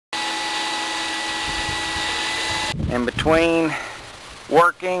in between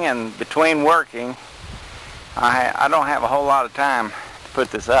working and between working, I don't have a whole lot of time to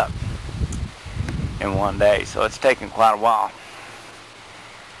put this up in one day, so it's taken quite a while.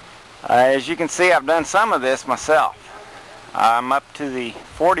 As you can see, I've done some of this myself. I'm up to the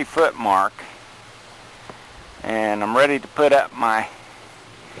 40-foot mark, and I'm ready to put up my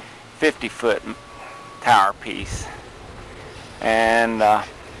 50-foot tower piece. And I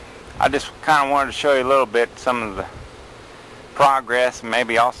just kind of wanted to show you a little bit some of the progress, and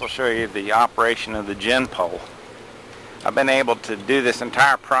maybe also show you the operation of the gin pole. I've been able to do this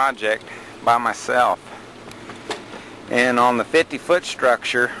entire project by myself, and on the 50-foot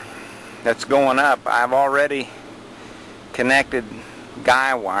structure that's going up, I've already connected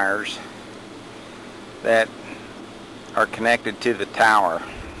guy wires that are connected to the tower,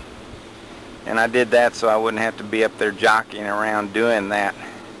 and I did that so I wouldn't have to be up there jockeying around doing that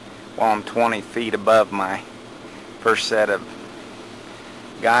while I'm 20 feet above my first set of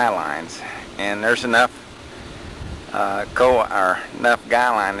guy lines. And there's enough enough guy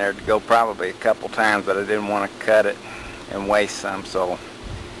line there to go probably a couple times, but I didn't want to cut it and waste some, so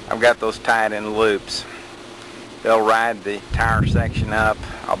I've got those tied in loops. They'll ride the tower section up,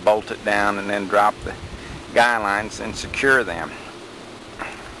 I'll bolt it down, and then drop the guy lines and secure them.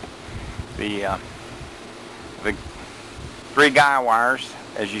 The 3 guy wires,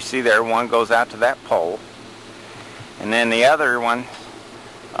 as you see there, one goes out to that pole, and then the other one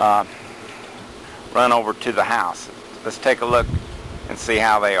run over to the house. Let's take a look and see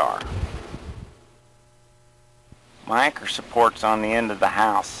how they are. My anchor supports on the end of the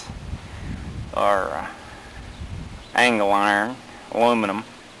house are angle iron, aluminum,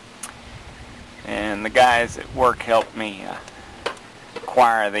 and the guys at work helped me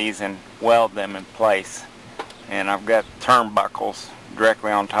acquire these and weld them in place. And I've got turnbuckles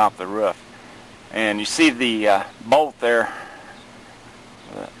directly on top of the roof. And you see the bolt there,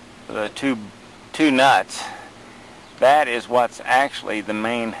 the two nuts. That is what's actually the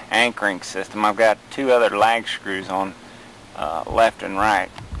main anchoring system. I've got 2 other lag screws on left and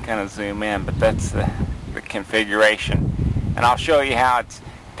right. Kind of zoom in, but that's the configuration. And I'll show you how it's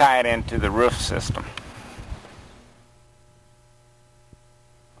tied into the roof system.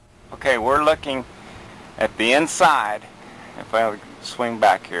 Okay, we're looking at the inside. If I swing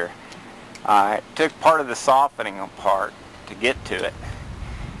back here, I took part of the softening apart to get to it,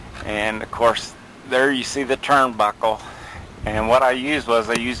 and of course there you see the turnbuckle, and what I used was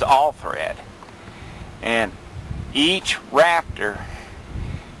I used all thread, and each rafter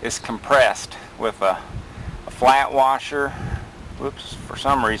is compressed with a flat washer. Whoops, for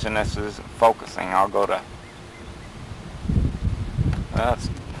some reason this isn't focusing. I'll go to, that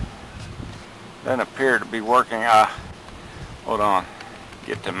doesn't appear to be working. Hold on,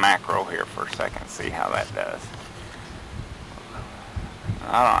 get to macro here for a second, see how that does.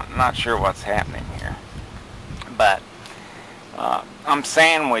 I'm not sure what's happening here, but I'm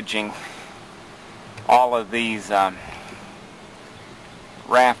sandwiching all of these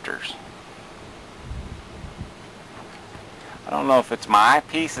rafters. I don't know if it's my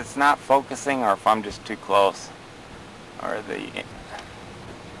eyepiece that's not focusing or if I'm just too close, or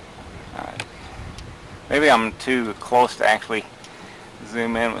maybe I'm too close to actually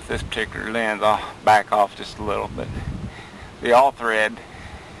zoom in with this particular lens. I'll back off just a little bit. The all thread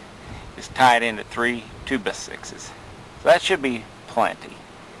is tied into 3 2x6s, so that should be plenty.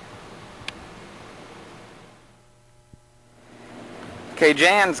 Okay,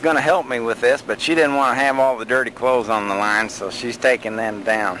 Jan's going to help me with this, but she didn't want to have all the dirty clothes on the line, so she's taking them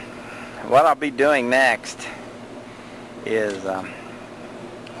down. What I'll be doing next is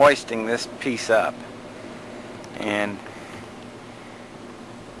hoisting this piece up, and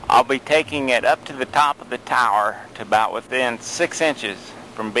I'll be taking it up to the top of the tower to about within 6 inches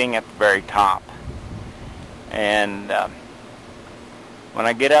from being at the very top. And when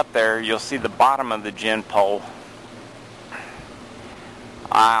I get up there, you'll see the bottom of the gin pole.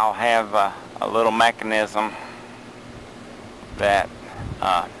 I'll have a little mechanism that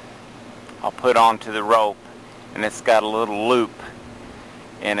I'll put onto the rope, and it's got a little loop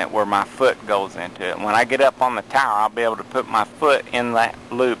in it where my foot goes into it. And when I get up on the tower, I'll be able to put my foot in that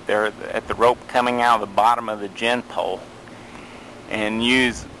loop there at the rope coming out of the bottom of the gin pole, and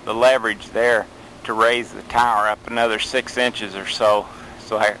use the leverage there to raise the tower up another 6 inches or so,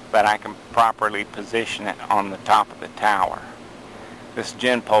 that I can properly position it on the top of the tower. This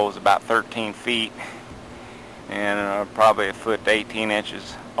gin pole is about 13 feet and probably a foot to 18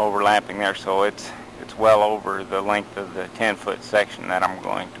 inches overlapping there, so it's well over the length of the 10-foot section that I'm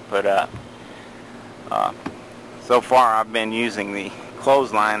going to put up. So far I've been using the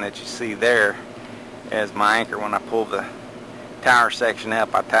clothesline that you see there as my anchor. When I pull the tower section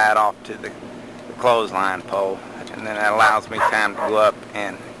up, I tie it off to the clothesline pole, and then that allows me time to go up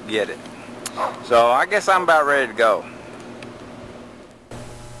and get it. So I guess I'm about ready to go.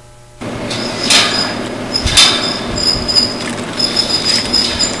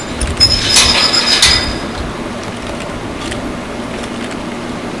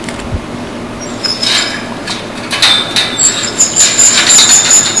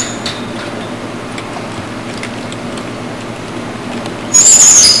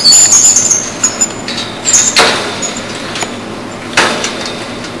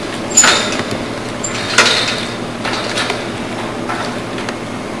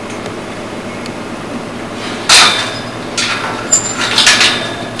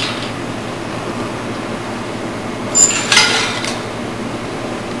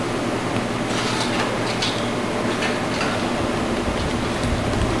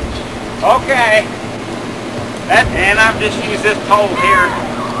 Okay, and I've just used this pole here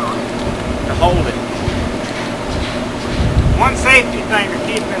to hold it. One safety thing to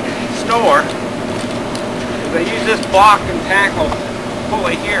keep in store is I use this block and tackle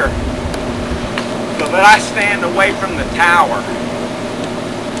pulley here so that I stand away from the tower.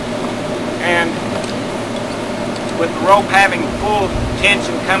 And with the rope having full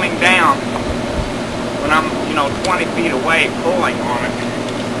tension coming down, when I'm 20 feet away pulling on it,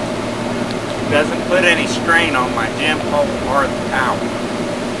 doesn't put any strain on my gym pole or the tower.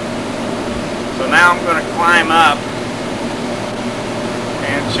 So now I'm going to climb up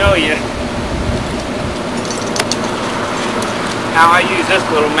and show you how I use this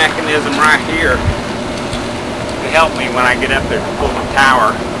little mechanism right here to help me when I get up there to pull the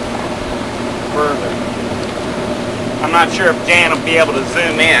tower further. I'm not sure if Jan will be able to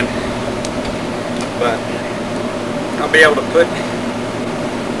zoom in, but I'll be able to put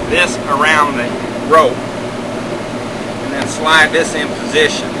this around the rope and then slide this in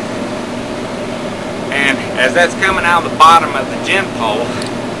position, and as that's coming out of the bottom of the gym pole,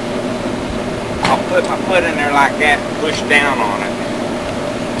 I'll put my foot in there like that and push down on it,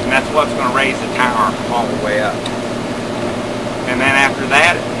 and that's what's going to raise the tower all the way up. And then after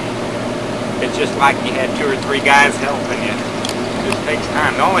that, it's just like you had 2 or 3 guys helping you. It just takes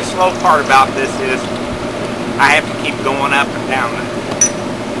time. The only slow part about this is I have to keep going up and down the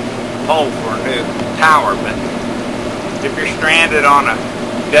pole for a new tower, but if you're stranded on a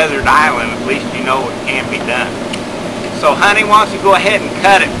desert island, at least you know it can be done. So honey, why don't you go ahead and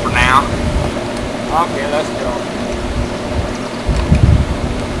cut it for now? Okay, let's go.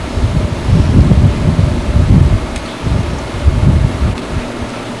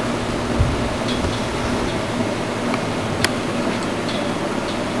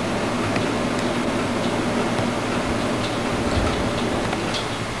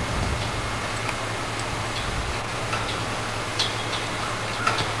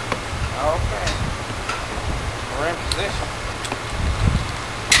 Okay, we're in position.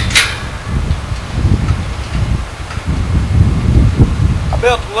 I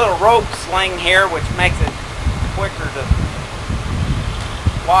built a little rope sling here, which makes it quicker to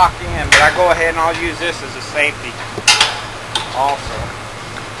lock in, but I go ahead and I'll use this as a safety also.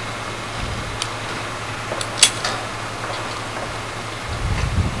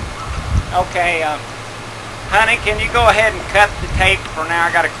 Okay, honey, can you go ahead and cut the tape for now?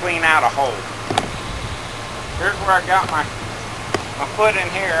 I got to clean out a hole. Here's where I got my foot in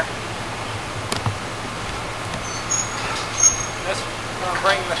here. This is going to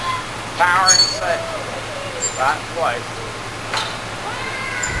bring the tower in safe, right in place.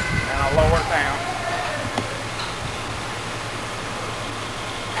 And I'll lower it down.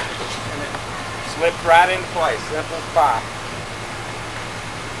 And it slips right into place. Simple as pie.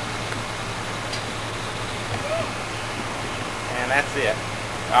 And that's it.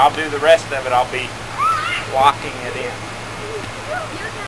 I'll do the rest of it. I'll be locking it in.